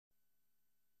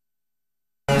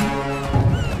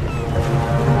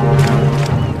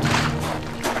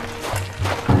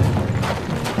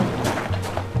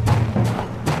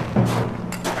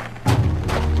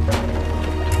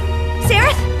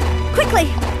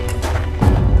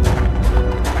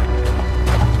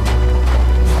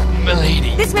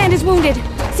milady. This man is wounded.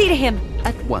 See to him.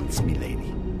 At once, milady.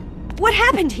 What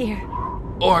happened here?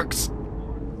 Orcs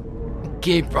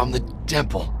came from the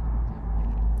temple.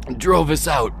 Drove us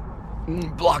out.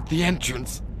 Blocked the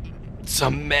entrance.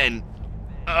 Some men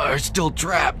are still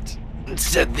trapped.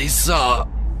 Said they saw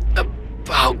a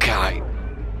Paukai.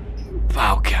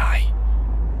 Paukai?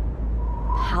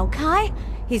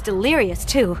 He's delirious,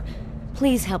 too.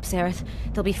 Please help, Sareth.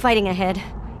 They'll be fighting ahead.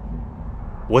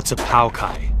 What's a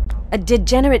Paukai? A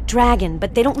degenerate dragon,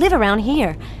 but they don't live around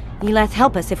here. Eleth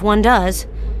help us if one does.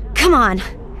 Come on!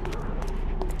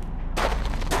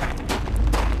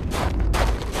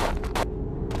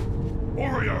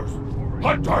 Warriors!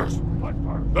 Hunters!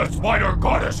 The spider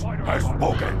goddess has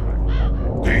spoken!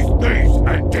 These thieves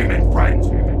and demon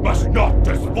friends must not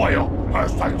despoil her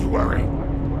sanctuary!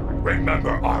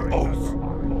 Remember our oaths,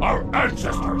 our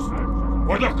ancestors,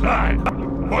 for the clan,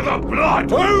 for the blood!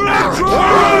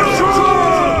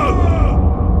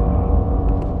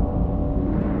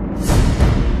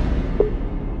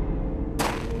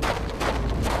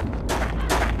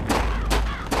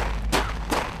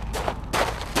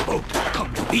 Boat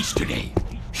come to beach today.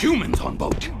 Humans on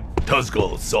boat.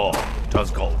 Tuzgal saw.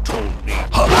 Tuzgal told me.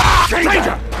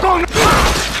 Stranger! Go!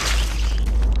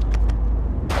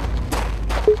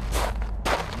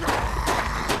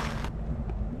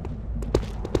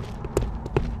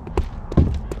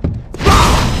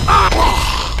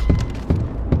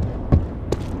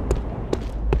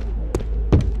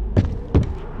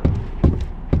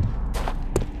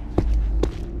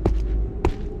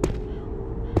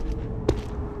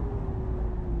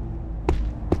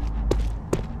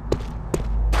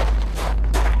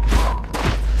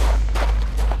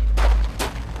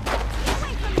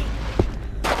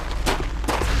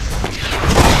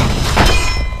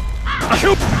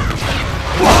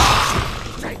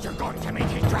 Stranger going to meet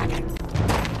his dragon.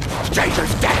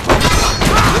 Stranger's dead.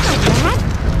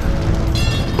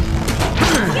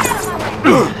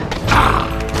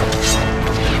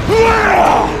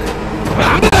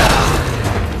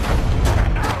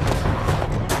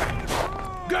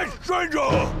 Get stranger!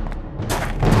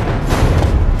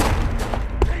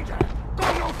 Stranger, go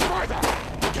no further.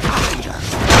 Get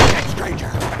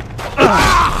stranger.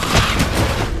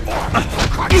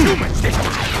 Caught humans this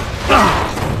time.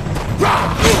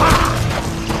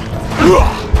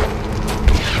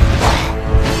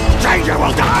 Stranger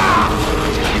will die!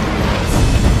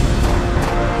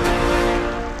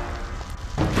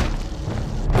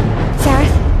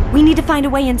 Sareth, we need to find a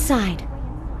way inside.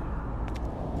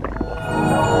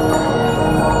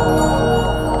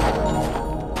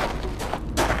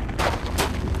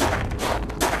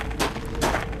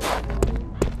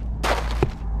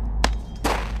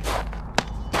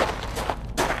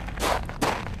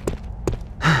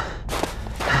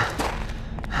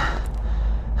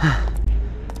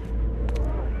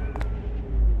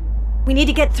 We need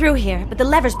to get through here, but the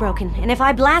lever's broken, and if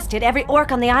I blast it, every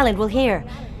orc on the island will hear.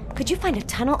 Could you find a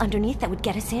tunnel underneath that would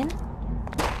get us in?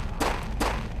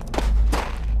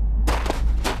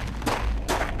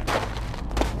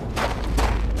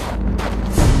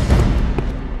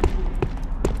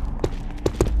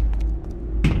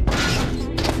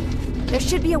 There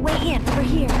should be a way in over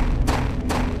here.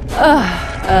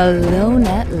 Alone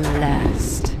at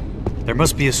last. There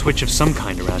must be a switch of some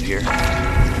kind around here.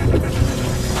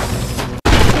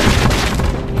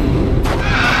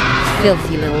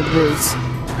 Filthy little brutes.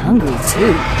 Hungry,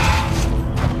 too.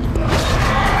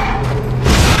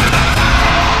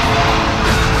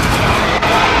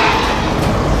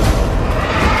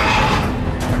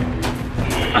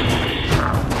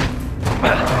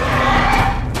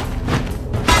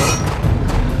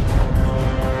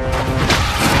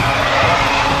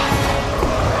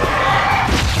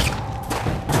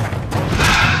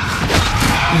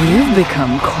 You've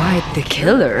become quite the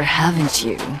killer, haven't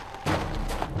you?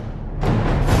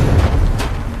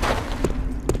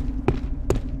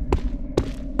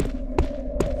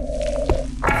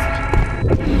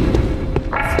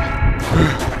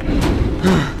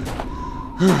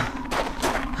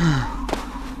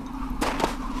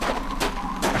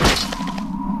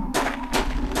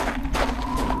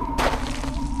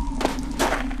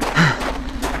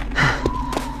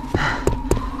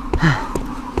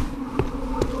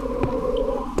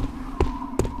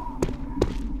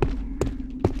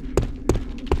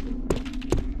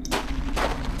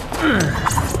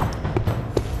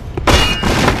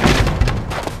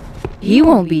 You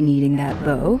won't be needing that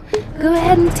bow. Go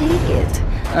ahead and take it.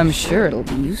 I'm sure it'll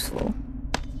be useful.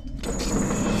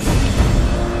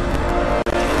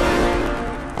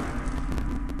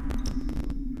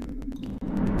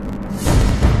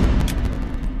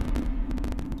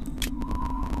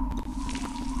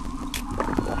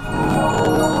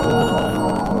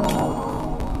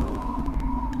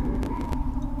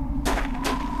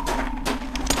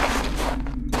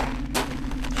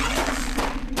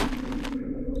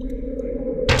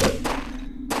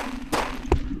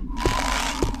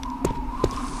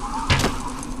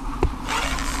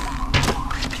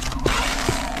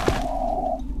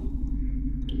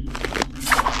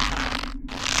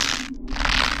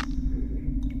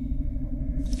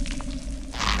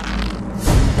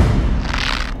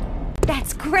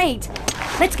 Great!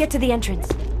 Let's get to the entrance.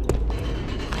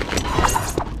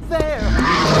 There!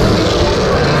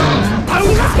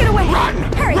 We must get away! Run!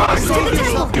 Hurry! Run! To the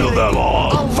temple! Kill them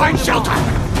all! Find shelter!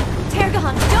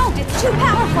 Targon, don't! It's too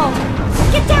powerful!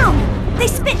 Get down! They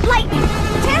spit lightning!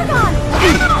 Targon!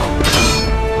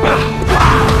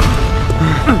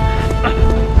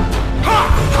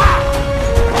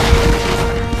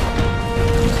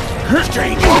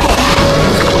 Exchange!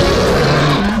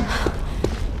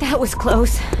 That was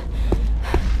close.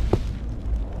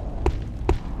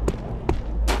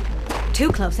 Too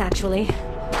close, actually.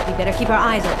 We better keep our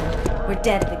eyes open. We're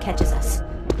dead if it catches us.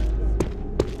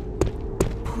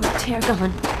 Poor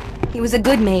Targon. He was a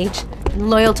good mage, and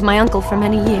loyal to my uncle for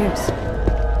many years.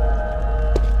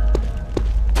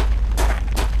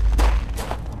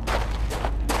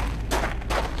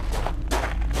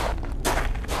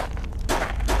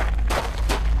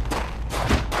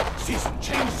 Season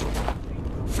change soon.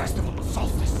 Festival of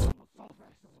Solstice.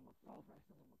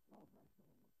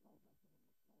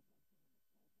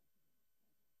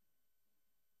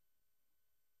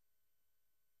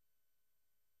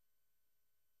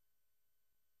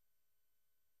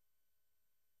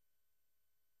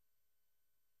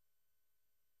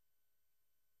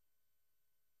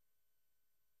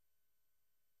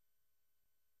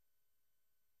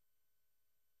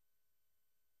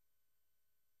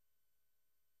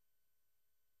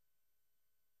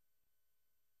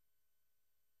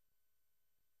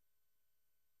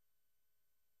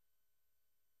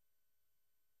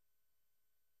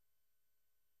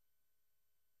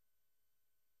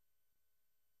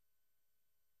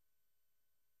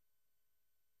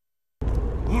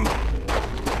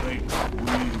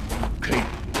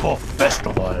 For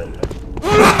festival.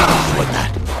 With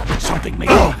that, something may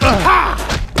go.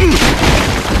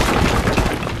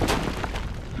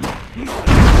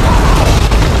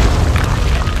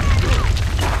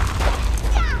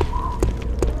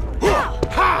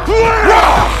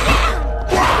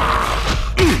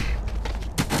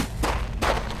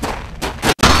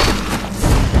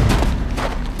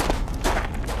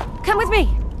 Come with me!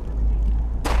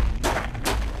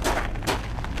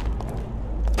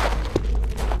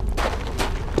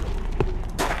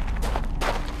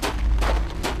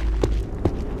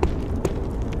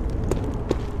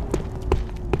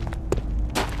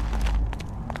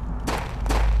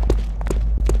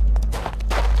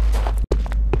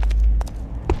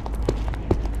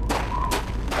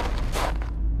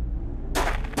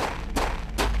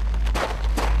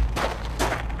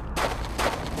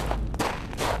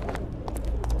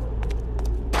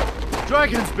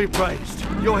 Dragons be praised.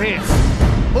 You're here.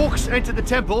 Orcs entered the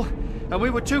temple, and we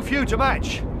were too few to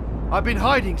match. I've been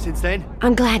hiding since then.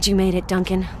 I'm glad you made it,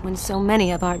 Duncan, when so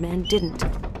many of our men didn't.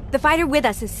 The fighter with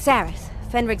us is Sareth,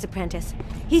 Phenrig's apprentice.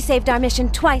 He saved our mission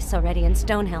twice already in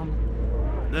Stonehelm.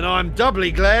 Then I'm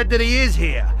doubly glad that he is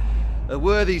here. A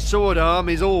worthy sword arm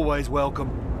is always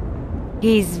welcome.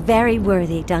 He's very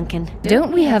worthy, Duncan.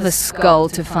 Don't we have a skull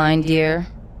to find, dear?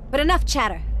 But enough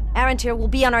chatter. Arantir will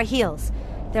be on our heels.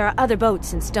 There are other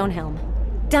boats in Stonehelm.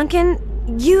 Duncan,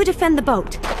 you defend the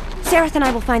boat. Sareth and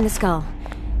I will find the skull.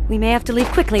 We may have to leave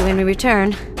quickly when we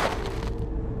return.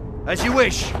 As you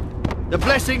wish. The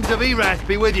blessings of Erath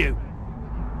be with you.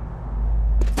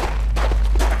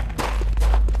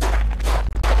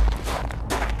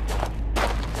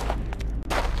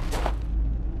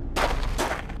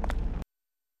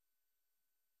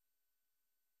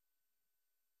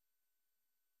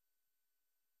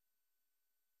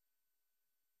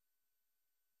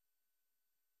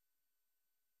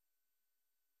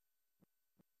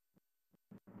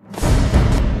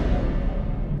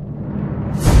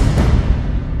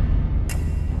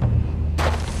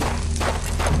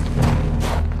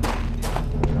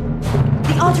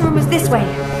 The altar room is this way.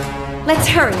 Let's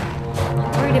hurry.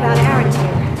 I'm worried about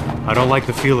Arantir. I don't like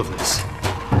the feel of this.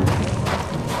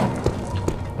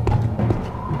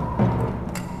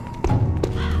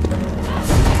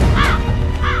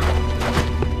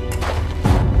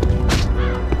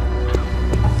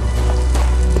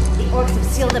 The orcs have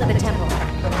sealed up the temple.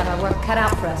 We'll have our work cut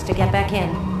out for us to get back in.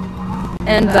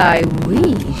 And by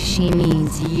we, she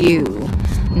means you.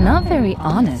 Not very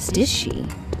honest, is she?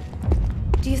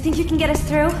 Do you think you can get us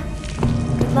through?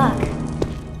 Good luck.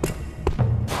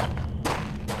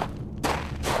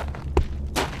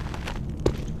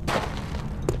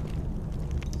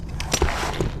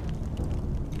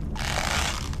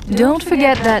 Don't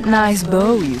forget that nice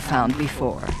bow you found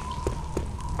before.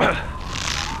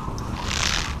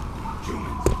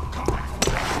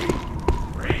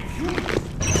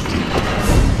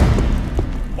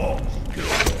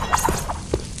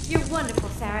 You're wonderful,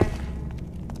 Sareth.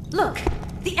 Look,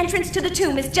 the entrance to the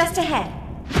tomb is just ahead.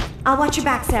 I'll watch your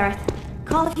back, Sareth.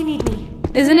 Call if you need me.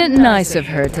 Isn't it nice of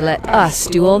her to let us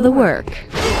do all the work?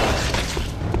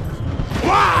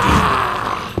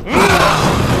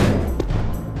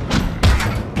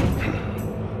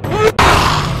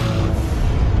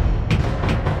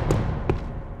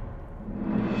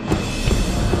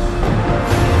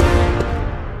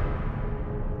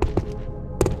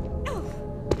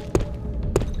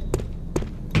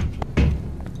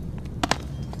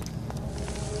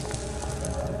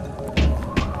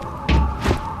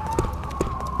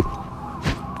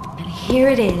 Here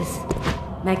it is.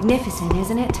 Magnificent,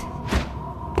 isn't it?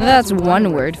 That's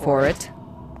one word for it.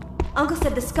 Uncle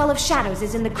said the Skull of Shadows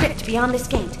is in the crypt beyond this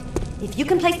gate. If you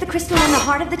can place the crystal in the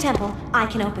heart of the temple, I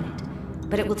can open it.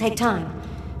 But it will take time.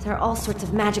 There are all sorts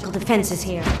of magical defenses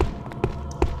here.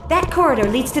 That corridor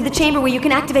leads to the chamber where you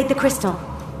can activate the crystal.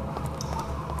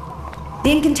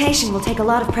 The incantation will take a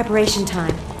lot of preparation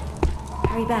time.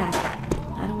 Hurry back.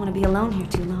 I don't want to be alone here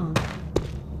too long.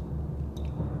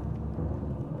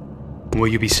 Will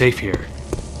you be safe here?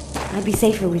 I'd be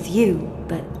safer with you,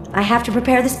 but I have to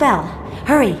prepare the spell.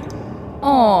 Hurry!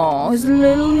 Aw, is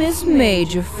little Miss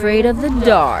Mage afraid of the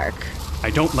dark? I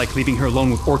don't like leaving her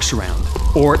alone with orcs around,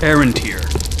 or Arantir.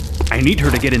 I need her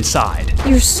to get inside.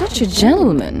 You're such a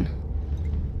gentleman.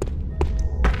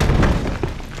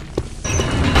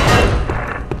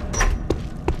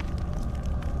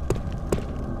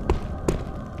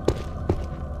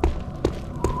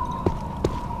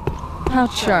 How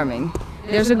charming.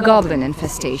 There's a goblin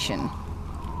infestation.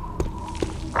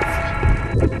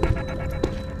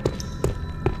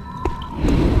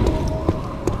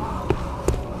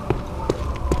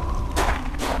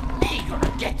 Me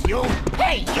gonna get you!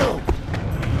 Hey, you!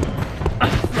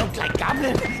 Float like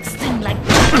goblin, sting like...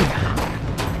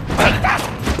 Take that!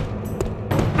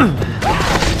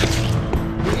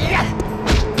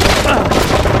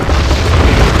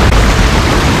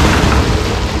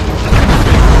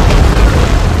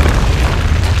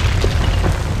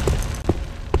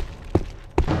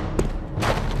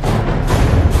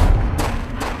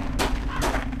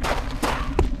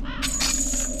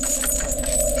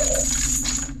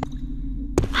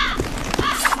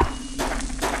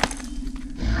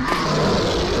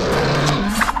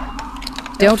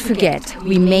 Don't forget,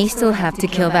 we may still have to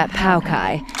kill that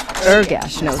Paukai.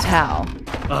 Urgash knows how.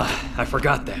 I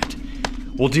forgot that.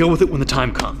 We'll deal with it when the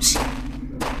time comes.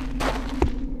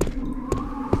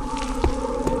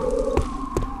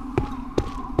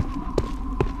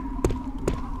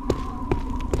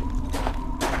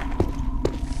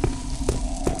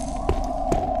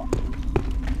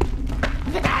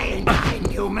 But I ain't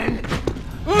inhuman!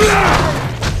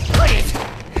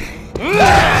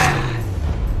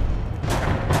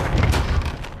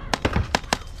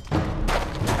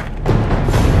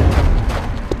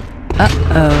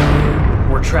 Uh-oh.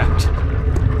 We're trapped.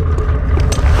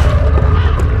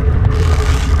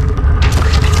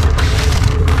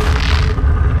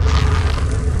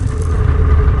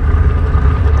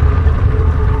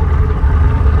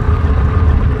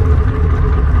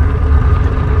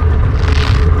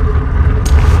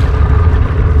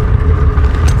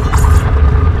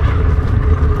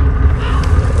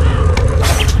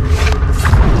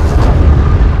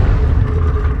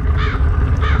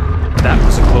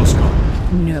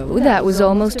 That was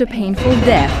almost a painful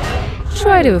death.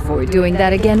 Try to avoid doing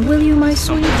that again, will you, my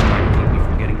sweet? Someone's trying to keep me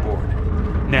from getting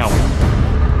bored. Now.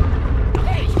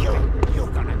 Hey, you're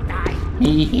gonna die.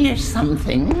 Here's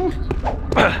something.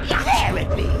 There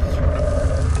it be.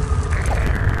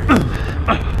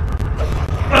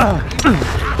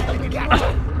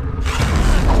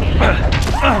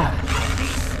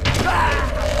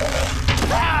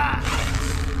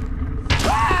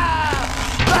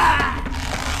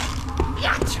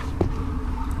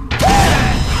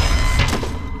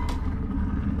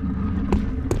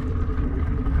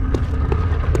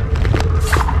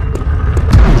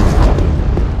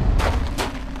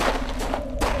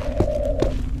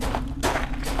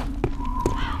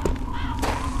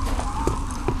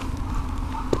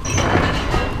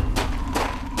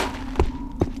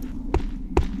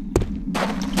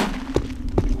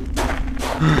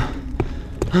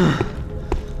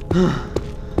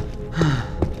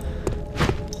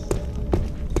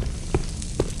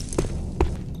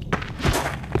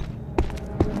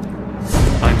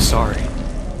 I'm sorry.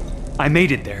 I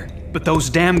made it there, but those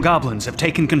damn goblins have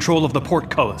taken control of the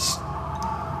portcullis.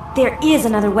 There is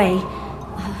another way.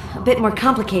 A bit more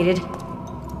complicated.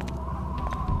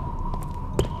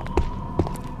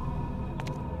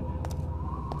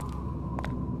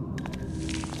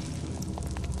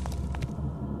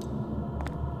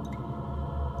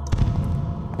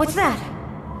 What's that?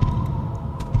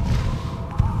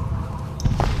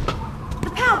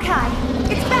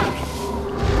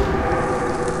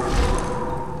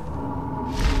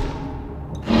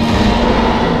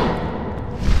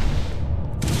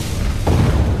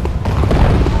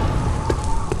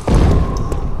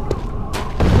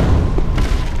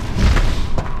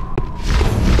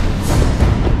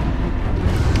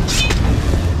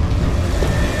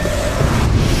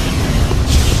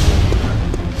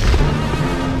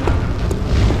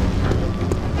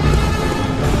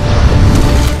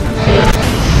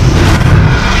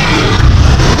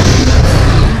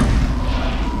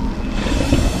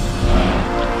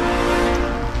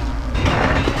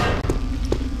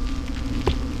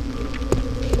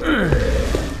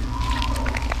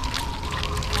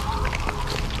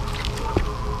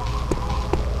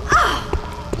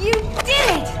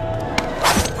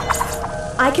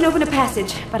 I can open a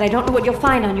passage, but I don't know what you'll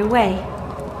find on your way.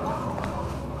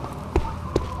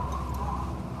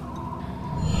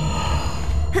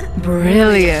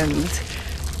 Brilliant.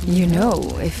 You know,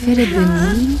 if it had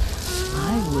been me,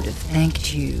 I would have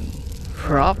thanked you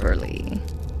properly.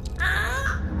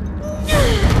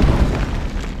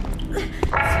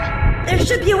 There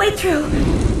should be a way through.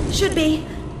 Should be.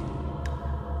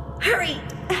 Hurry!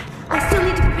 I still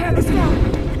need to prepare the spell.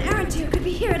 An errant here could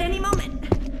be here at any moment.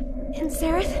 And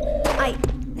Sareth,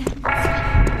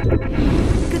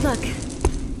 Good luck.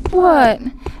 What?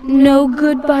 No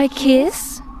goodbye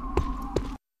kiss?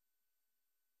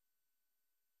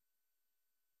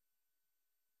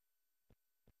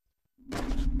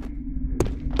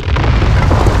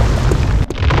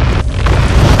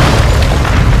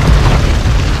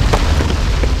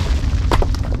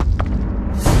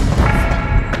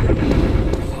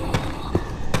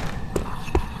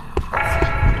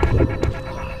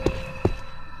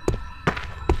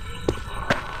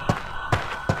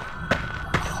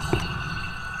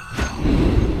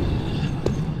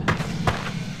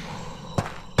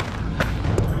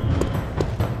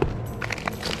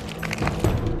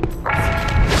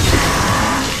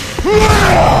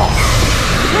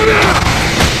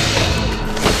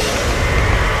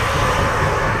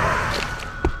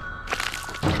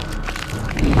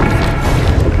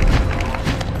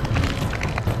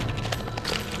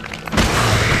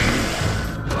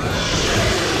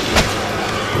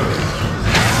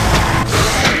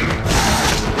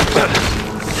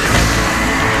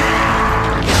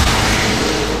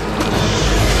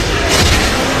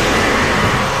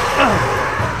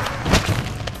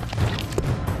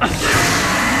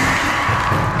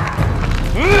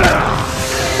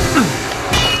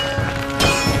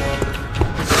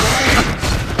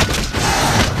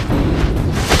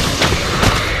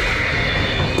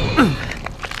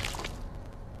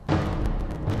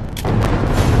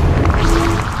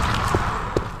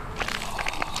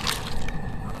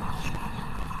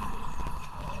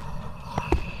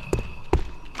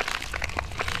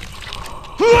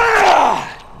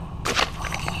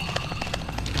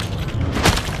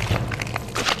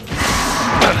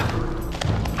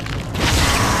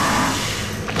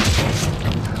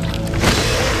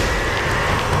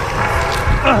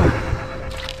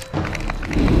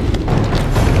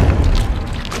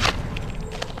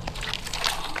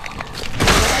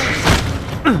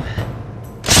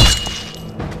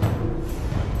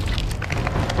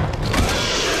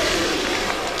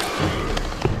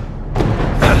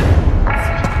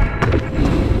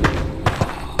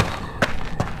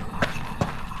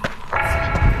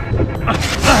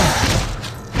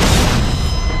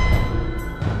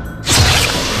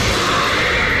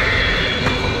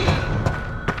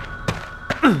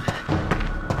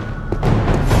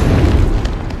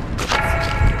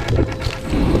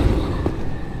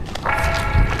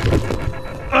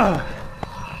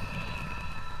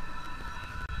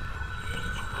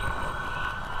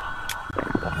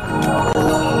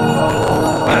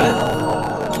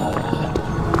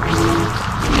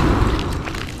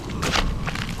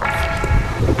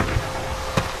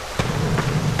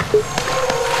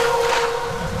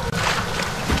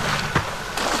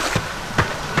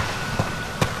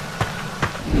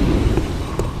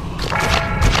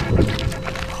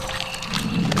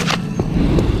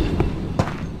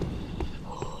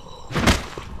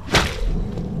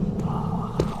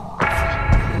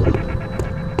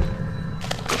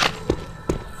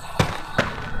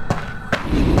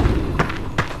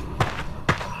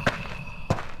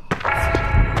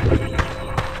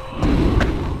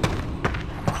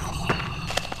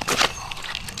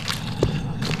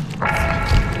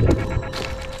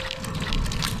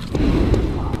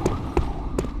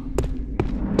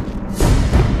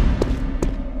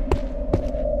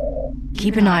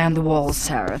 Keep an eye on the walls,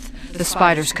 Sareth. The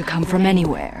spiders could come from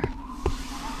anywhere.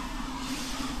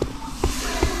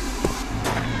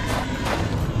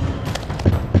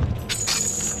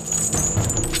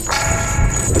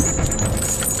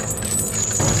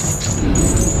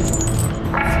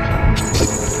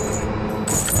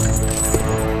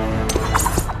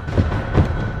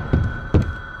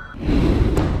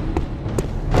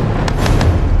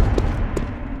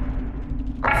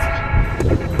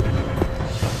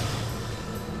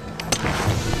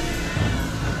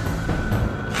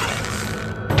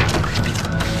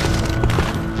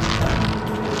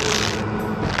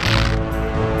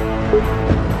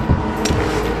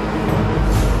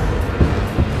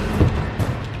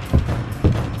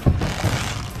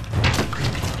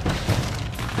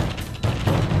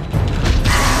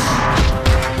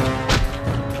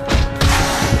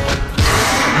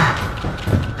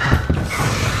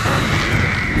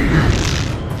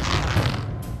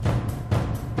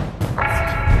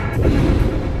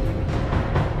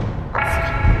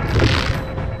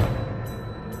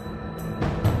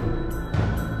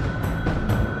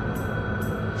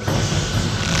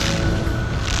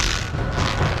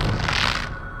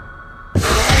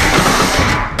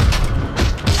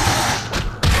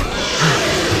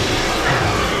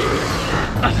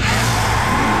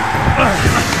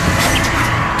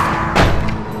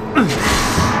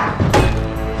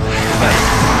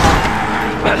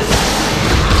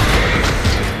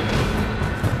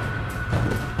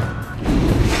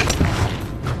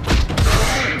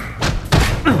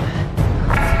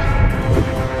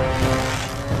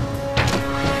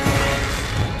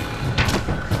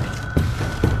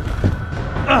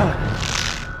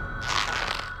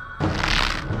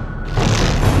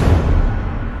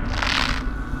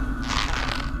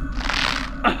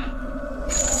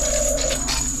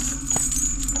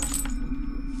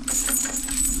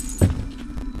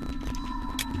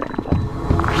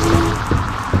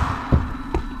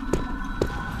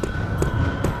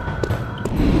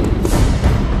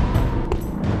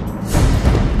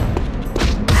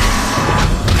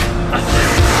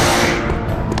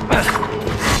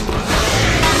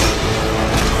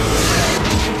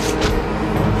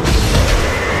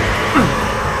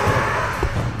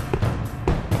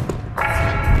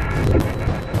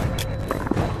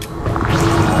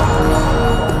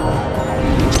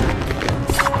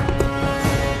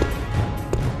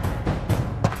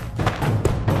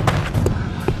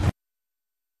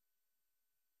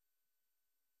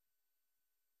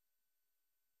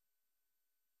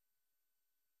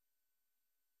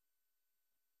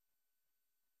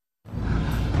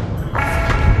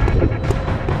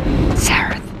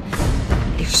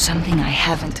 something I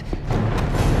haven't.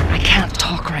 I can't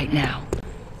talk right now.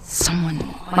 Someone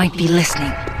might be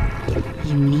listening.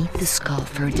 You need the skull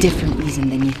for a different reason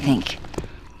than you think.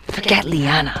 Forget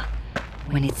Liana.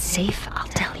 When it's safe, I'll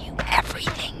tell you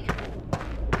everything.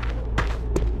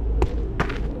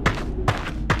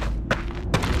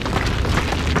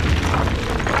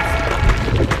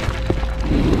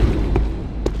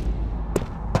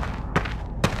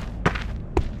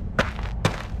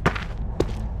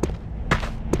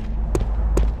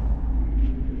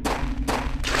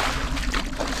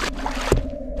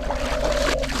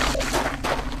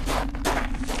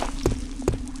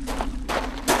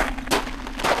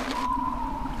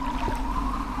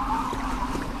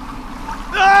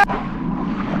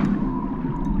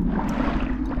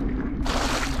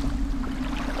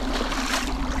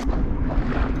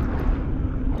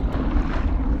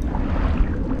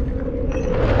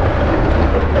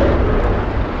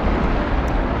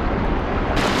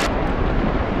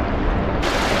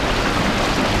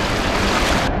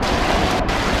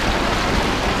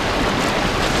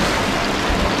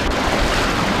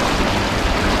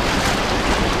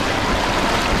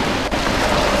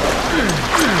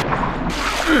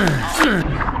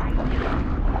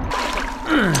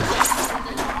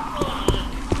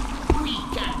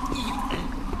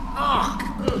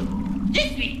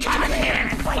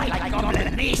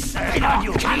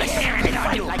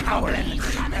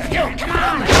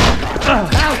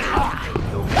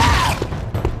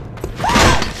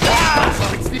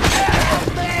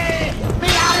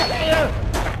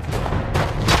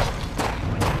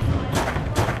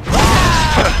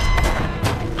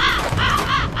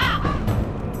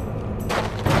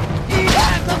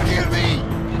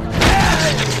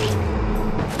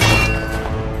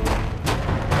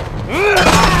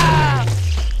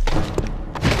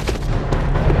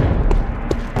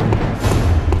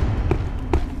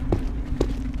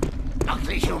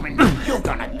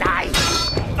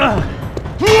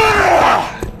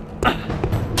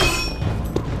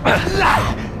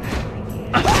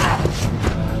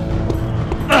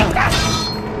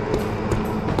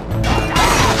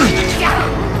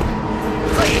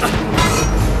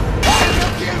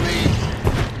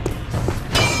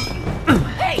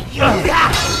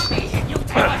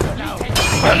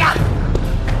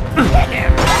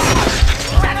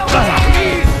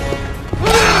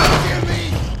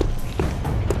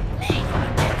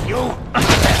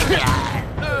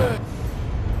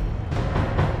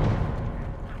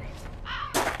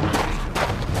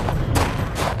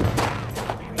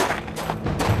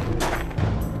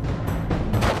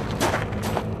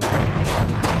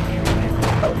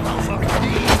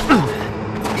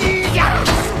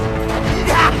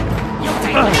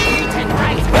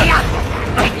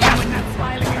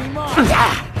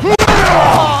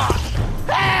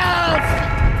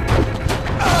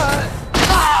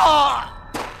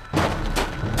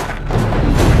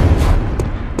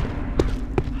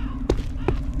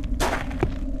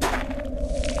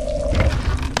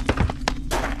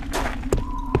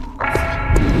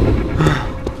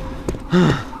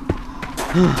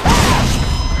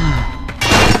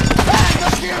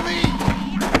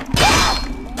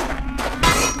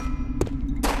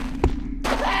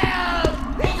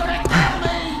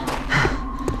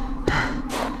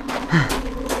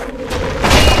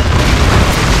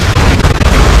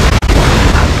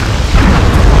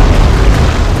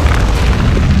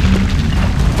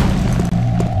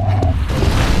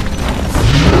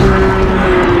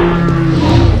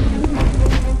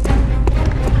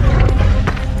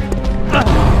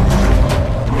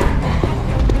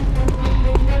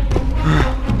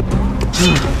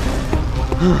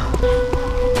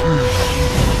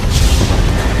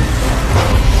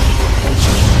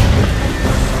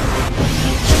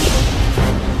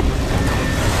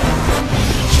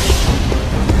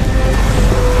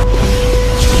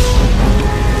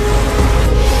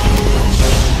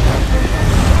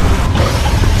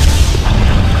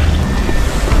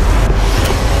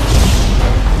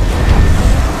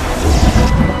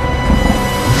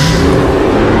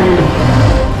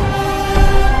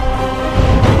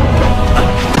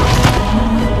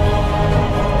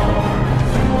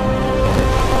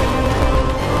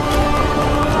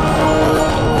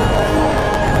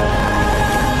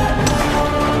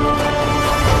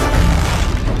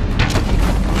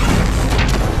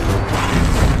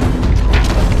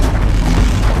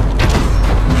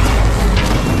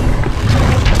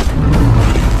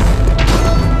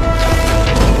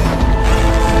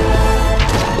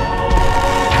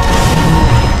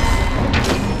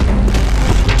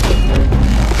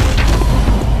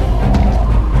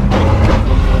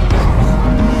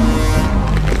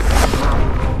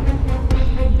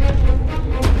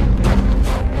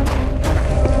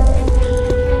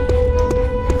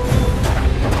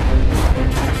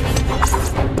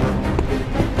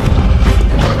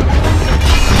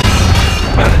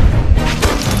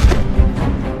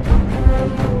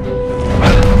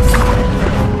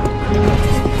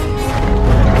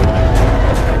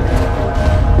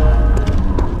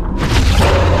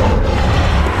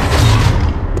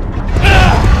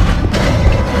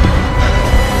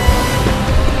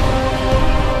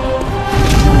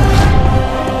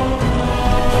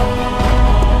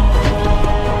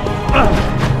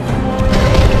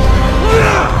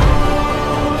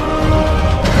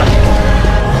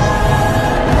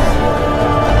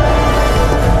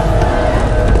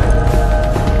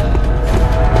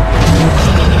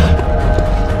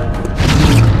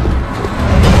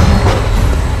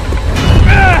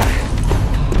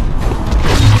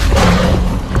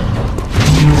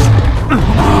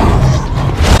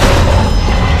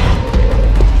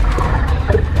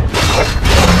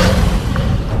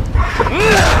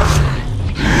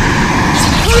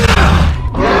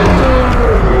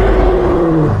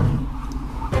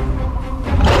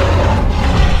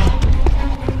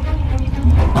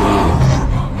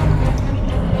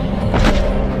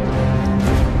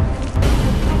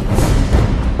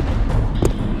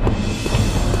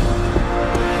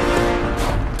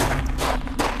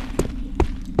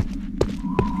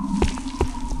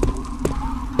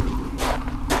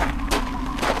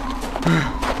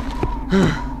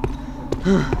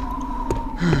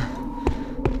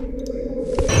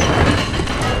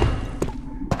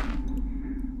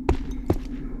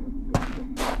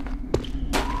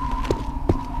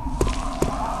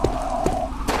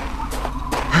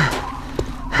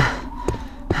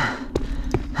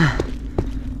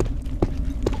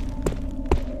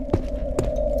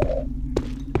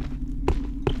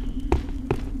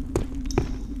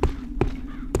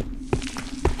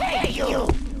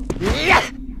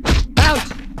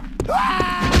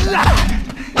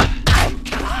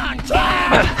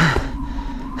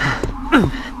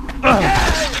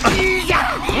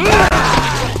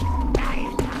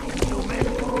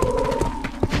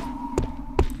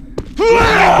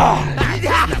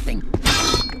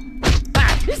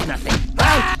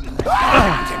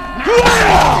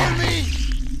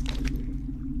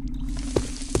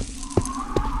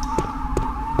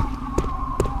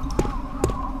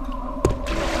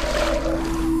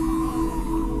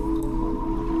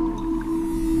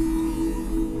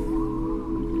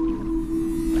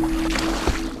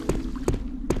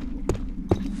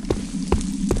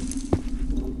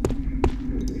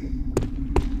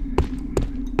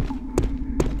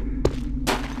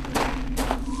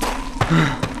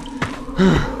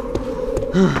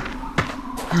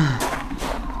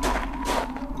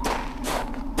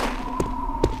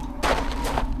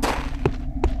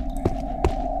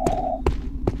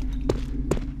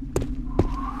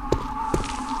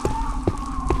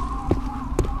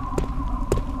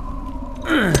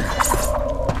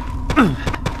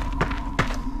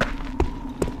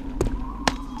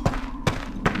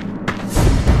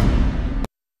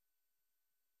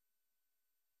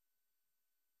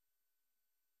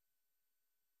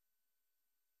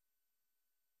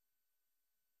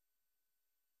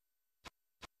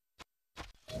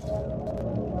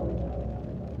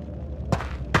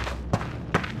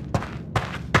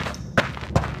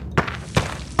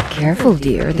 Careful,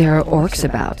 dear. There are orcs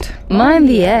about. Mind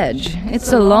the edge.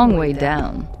 It's a long way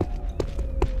down.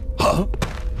 Huh?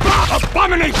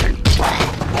 Abomination!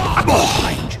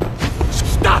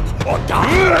 Stop or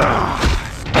die!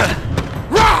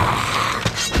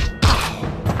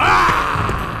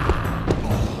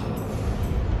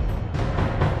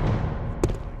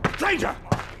 Stranger!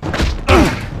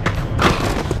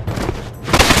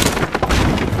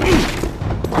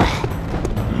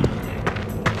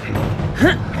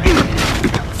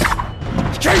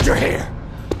 Stranger here!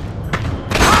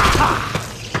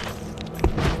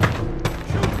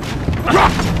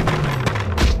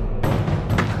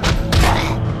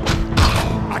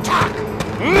 Attack!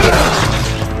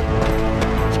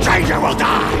 Stranger will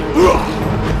die! Go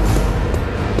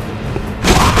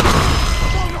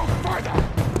no further!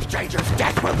 Stranger's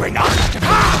death will bring honor to me!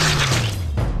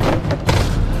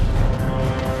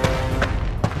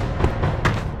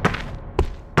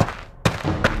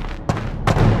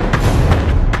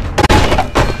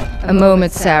 A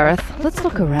moment, Sareth. Let's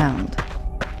look around.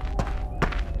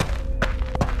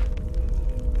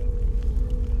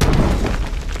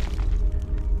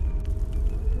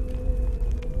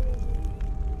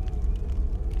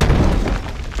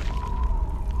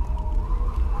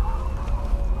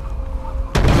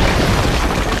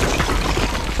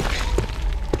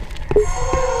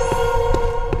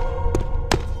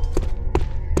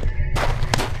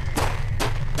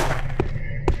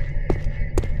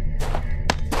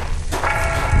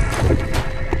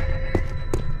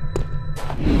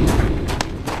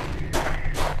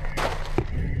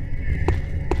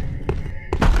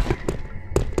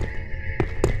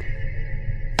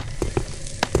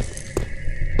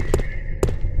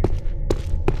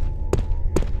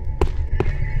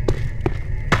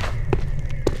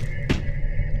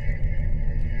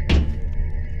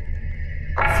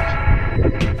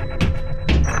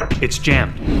 It's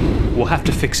jammed. We'll have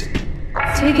to fix it.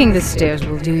 Taking the stairs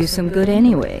will do you some good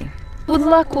anyway. With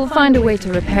luck, we'll find a way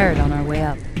to repair it on our way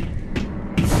up.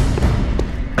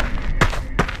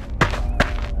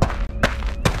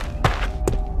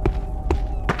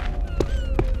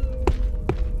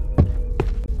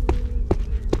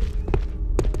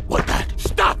 What that?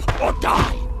 Stop or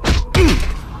die!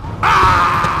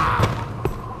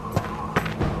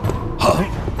 Huh?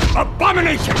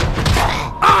 Abomination!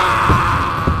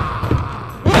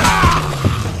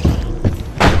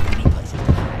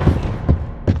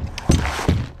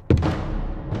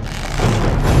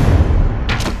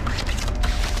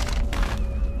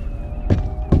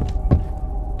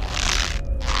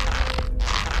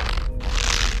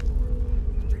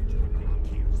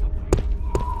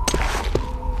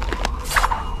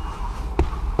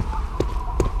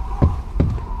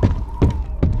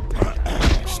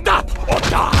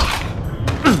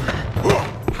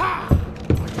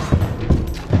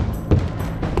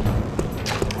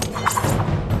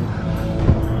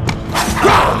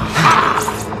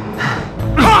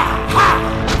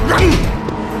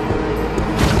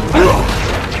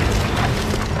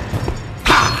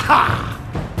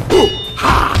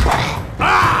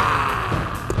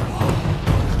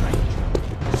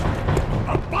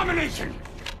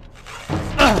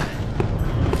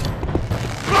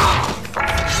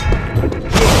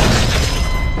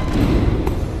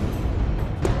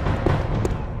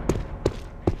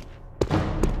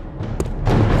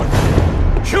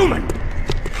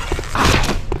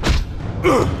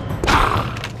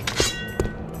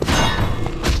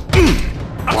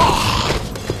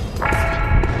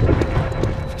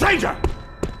 Danger!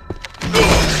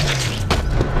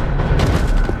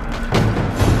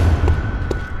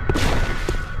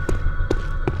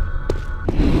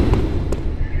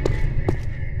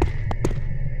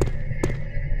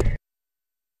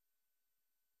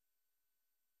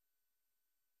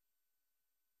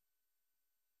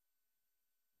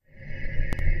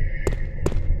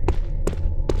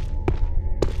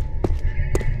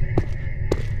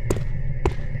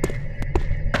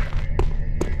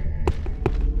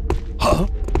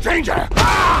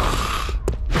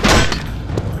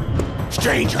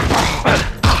 Stranger!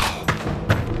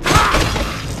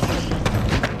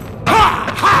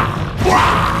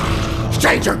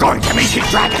 Stranger going to meet his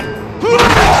dragon!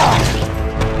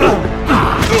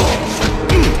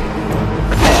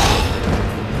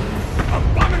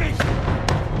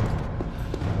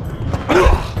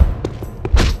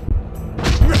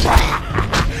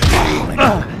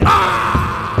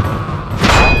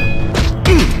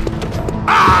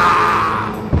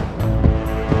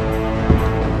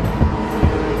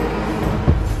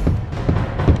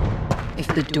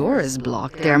 If the door is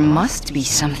blocked, there must be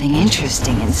something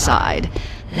interesting inside.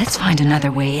 Let's find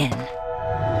another way in.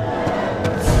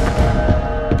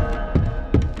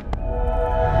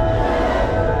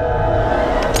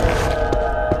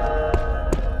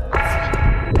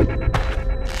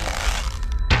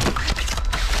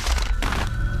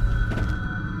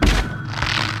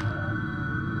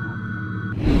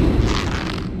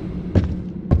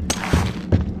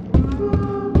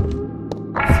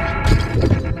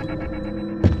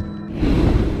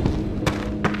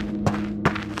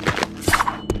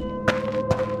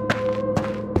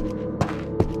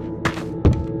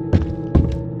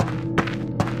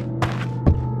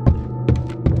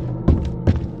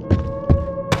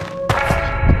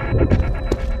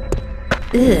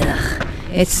 Ugh,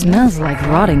 it smells like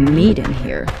rotting meat in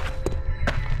here.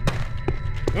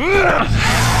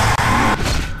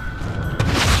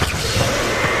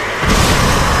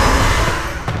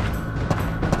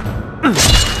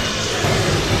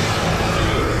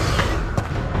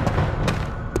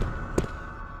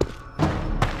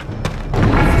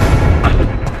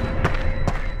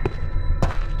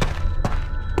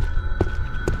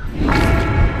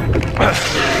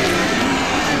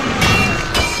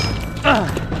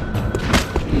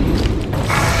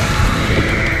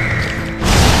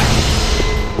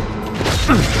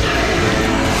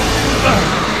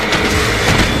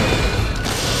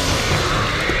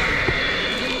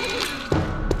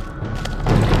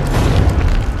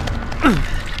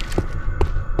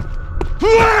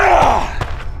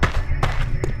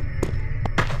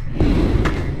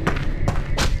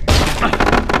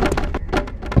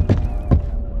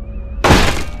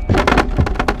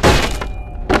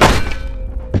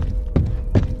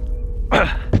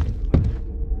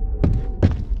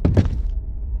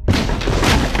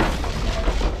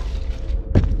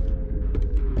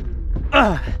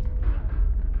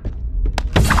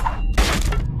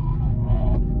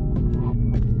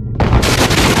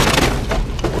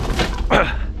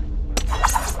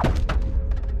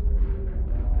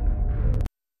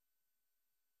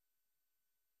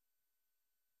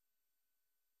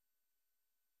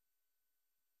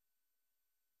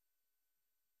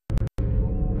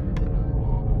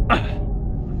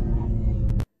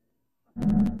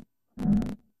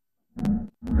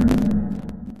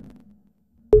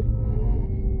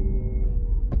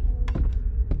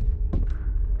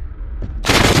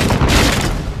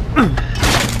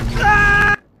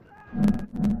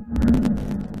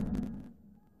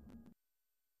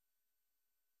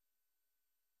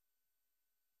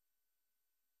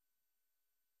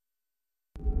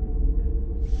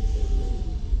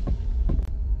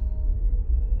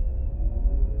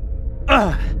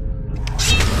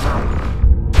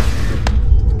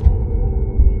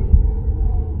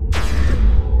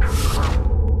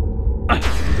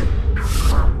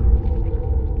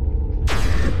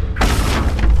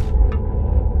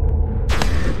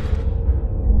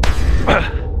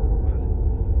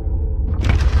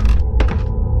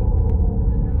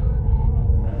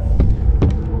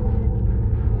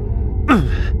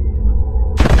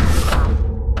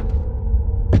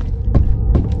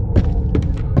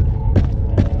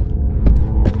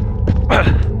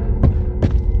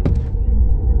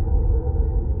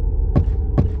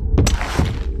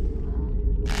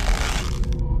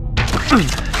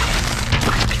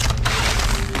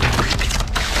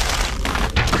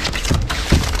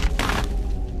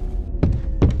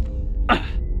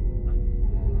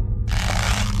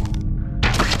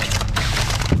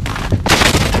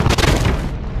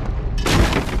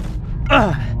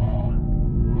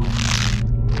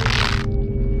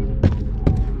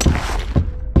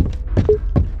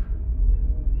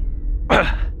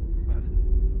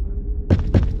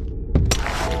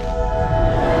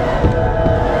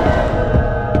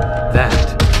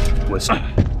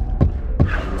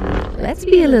 Let's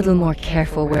be a little more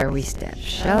careful where we step,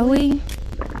 shall we?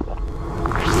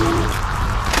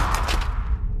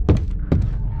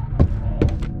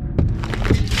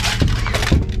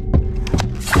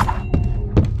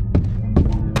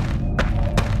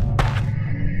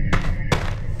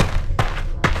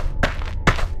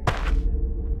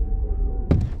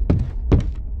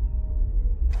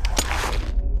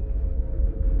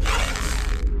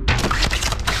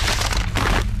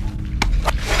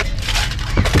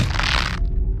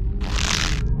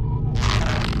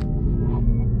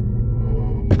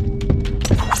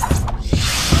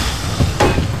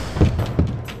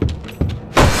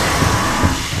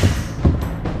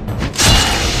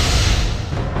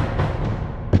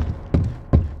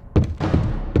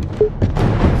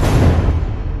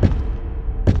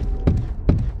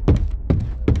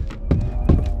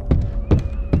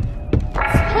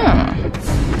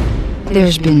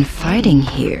 There's been fighting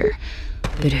here.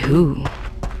 But who?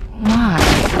 Why?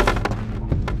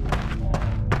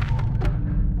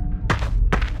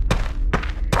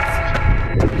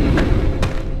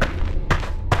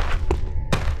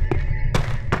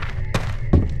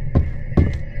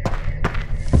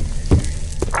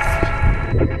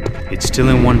 It's still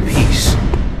in one piece.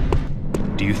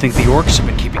 Do you think the orcs have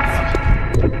been keeping it up?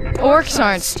 Orcs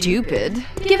aren't stupid.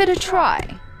 Give it a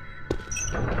try.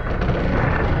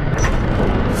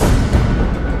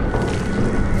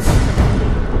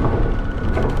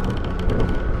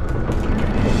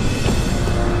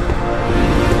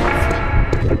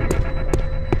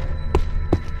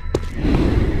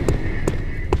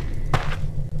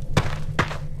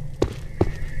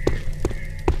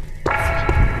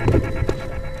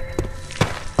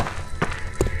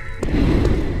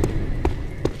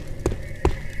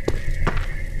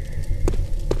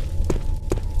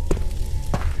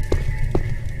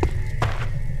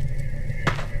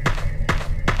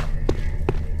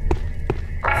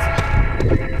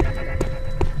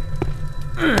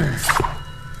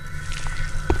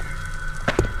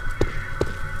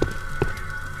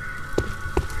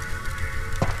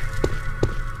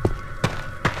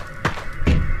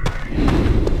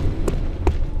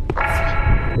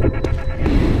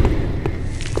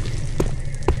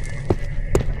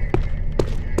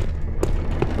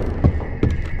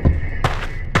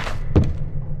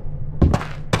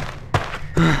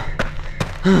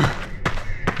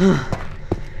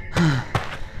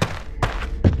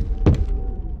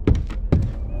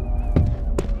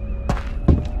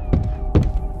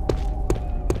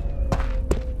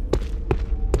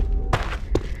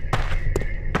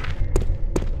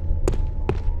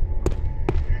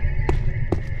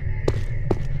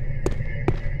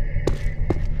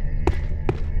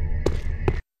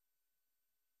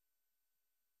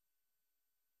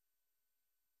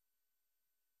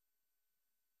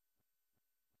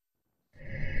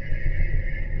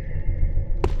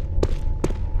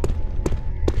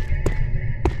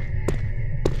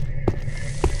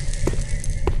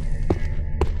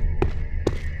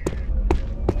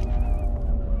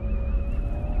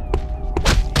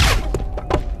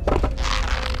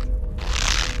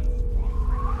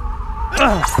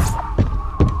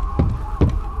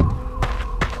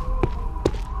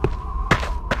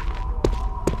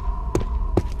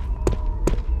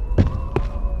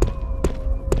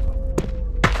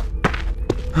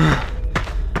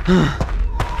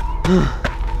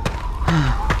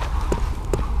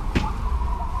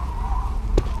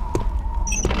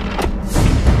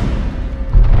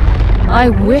 I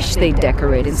wish they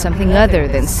decorated something other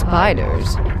than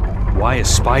spiders. Why a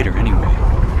spider anyway?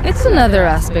 It's another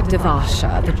aspect of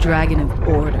Asha, the Dragon of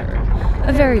Order.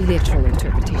 A very literal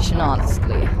interpretation,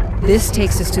 honestly. This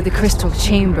takes us to the Crystal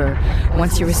Chamber.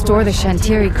 Once you restore the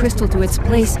Shantiri crystal to its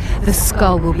place, the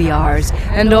skull will be ours,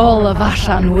 and all of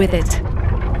Ashan with it.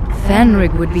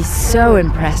 Phenrig would be so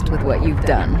impressed with what you've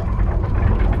done.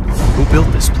 Who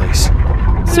built this place?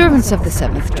 Servants of the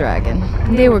Seventh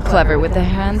Dragon. They were clever with their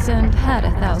hands and had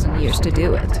 1,000 years to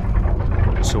do it.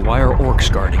 So why are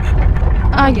orcs guarding it?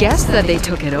 I guess that they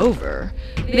took it over.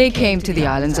 They came to the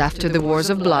islands after the Wars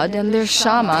of Blood, and their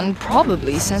shaman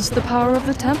probably sensed the power of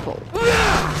the temple.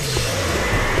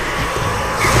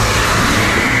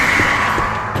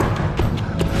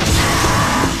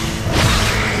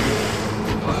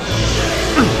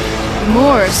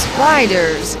 More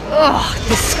spiders! Ugh,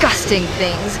 disgusting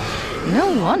things.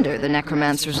 No wonder the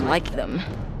necromancers like them.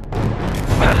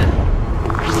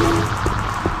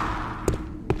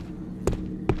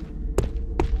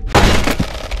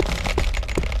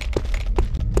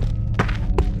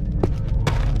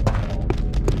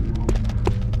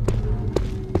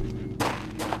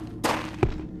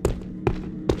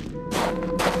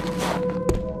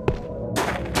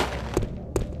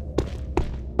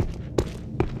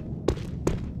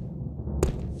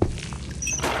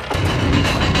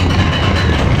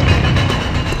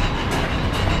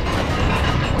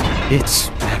 It's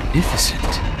magnificent.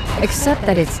 Except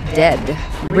that it's dead.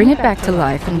 Bring it back to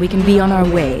life and we can be on our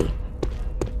way.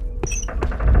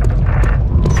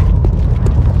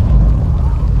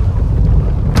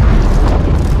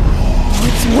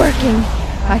 It's working.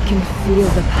 I can feel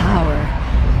the power.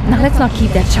 Now let's not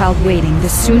keep that child waiting. The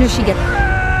sooner she gets...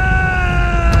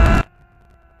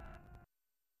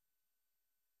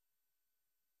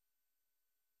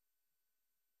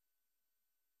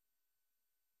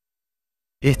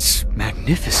 It's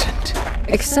magnificent.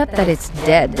 Except that it's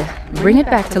dead. Bring it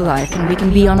back to life and we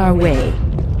can be on our way.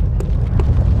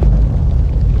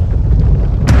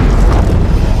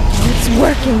 It's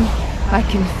working. I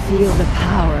can feel the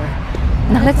power.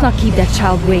 Now let's not keep that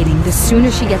child waiting. The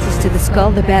sooner she gets us to the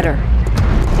skull, the better.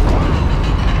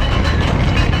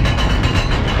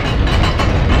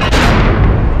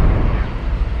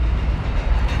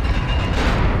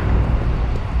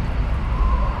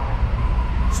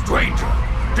 Stranger,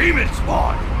 demon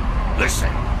spawn, listen.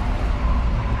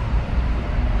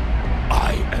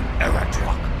 I am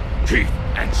Eradrock, chief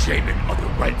and shaman of the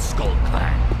Red Skull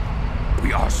clan.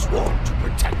 We are sworn to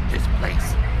protect this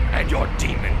place, and your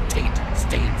demon taint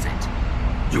stains it.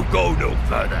 You go no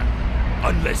further,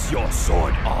 unless your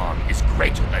sword arm is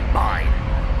greater than mine.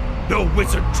 No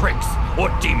wizard tricks or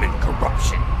demon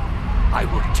corruption. I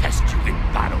will test you in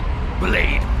battle,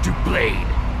 blade to blade.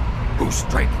 Whose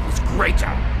strength is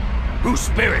greater, whose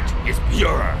spirit is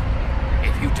purer.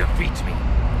 If you defeat me,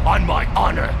 on my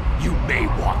honor, you may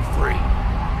walk free.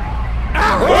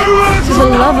 For the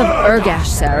love of Urgash,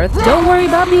 Sareth, don't worry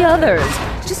about the others.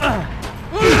 Just...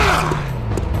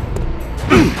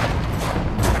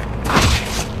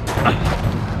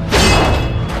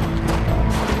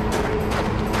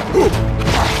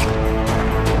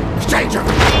 Stranger!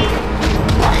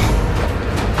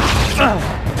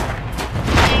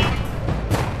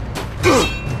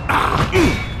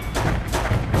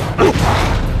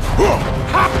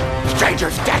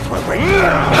 Stranger's death will bring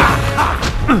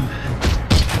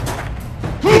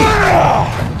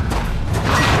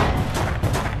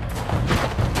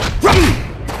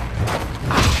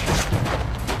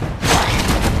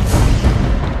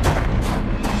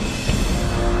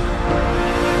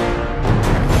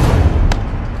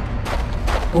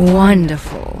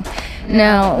Wonderful.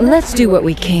 Now, let's do what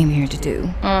we came here to do.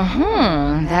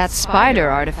 That spider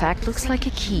artifact looks like a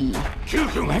key.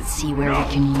 Let's see where we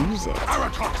can use it.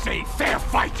 Aratok say fair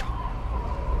fight!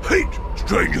 Hate,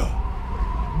 stranger!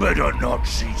 Better not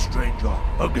see stranger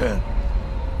again.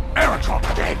 Aratok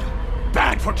dead.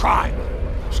 Bad for tribe.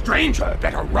 Stranger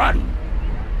better run.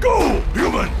 Go,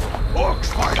 human! Orcs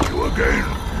fight you again.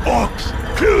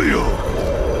 Orcs kill you!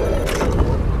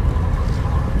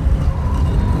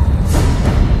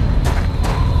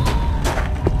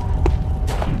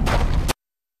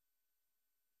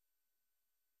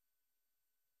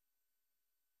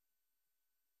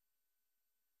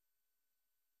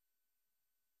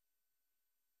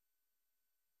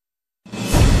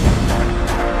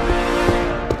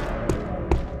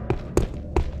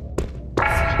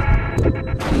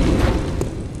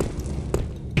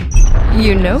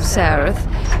 You know, Sareth,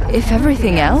 if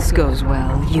everything else goes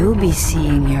well, you'll be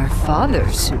seeing your father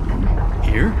soon.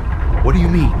 Here? What do you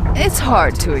mean? It's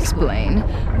hard to explain,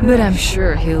 but I'm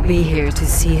sure he'll be here to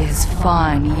see his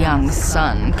fine young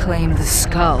son claim the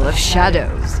Skull of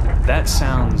Shadows. That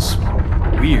sounds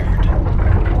weird.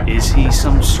 Is he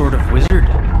some sort of wizard?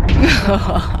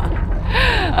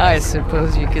 I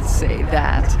suppose you could say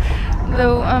that,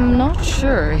 though I'm not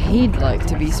sure he'd like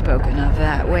to be spoken of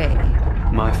that way.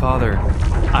 My father,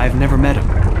 I've never met him.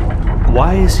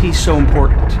 Why is he so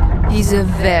important? He's a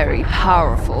very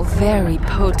powerful, very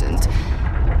potent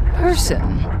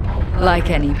person. Like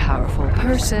any powerful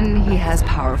person, he has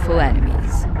powerful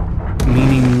enemies.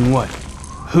 Meaning what?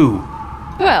 Who?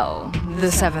 Well, the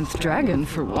seventh dragon,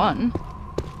 for one.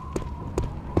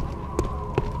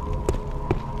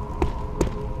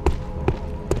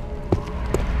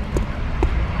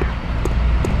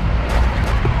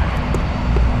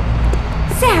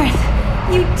 Sareth,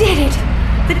 you did it!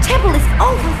 The temple is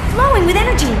overflowing with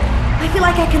energy. I feel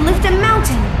like I can lift a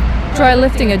mountain. Try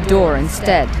lifting a door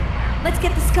instead. Let's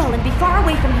get the skull and be far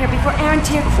away from here before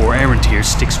Arantir... Before Arantir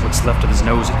sticks what's left of his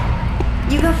nose in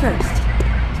it. You go first,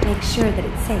 to make sure that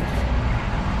it's safe.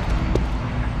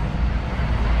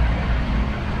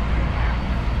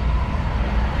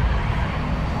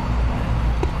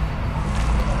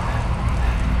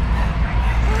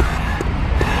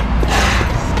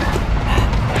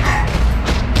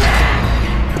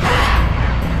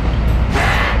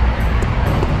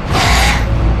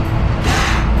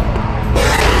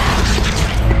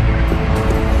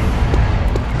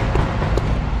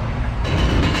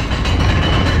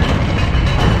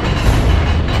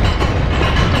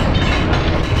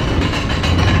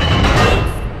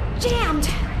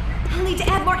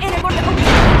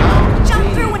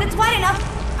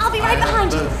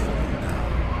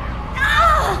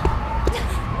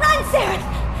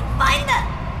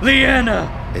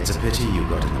 It's a pity you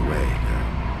got in the way, girl.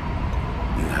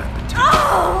 You have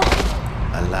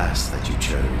potential. Alas, that you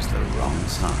chose the wrong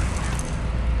side.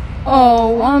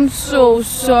 Oh, I'm so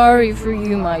sorry for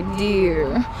you, my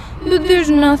dear. But there's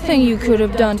nothing you could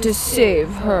have done to save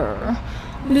her.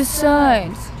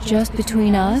 Besides, just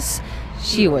between us,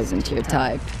 she wasn't your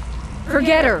type.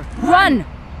 Forget her! Run!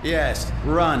 Yes,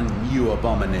 run, you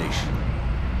abomination.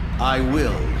 I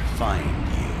will find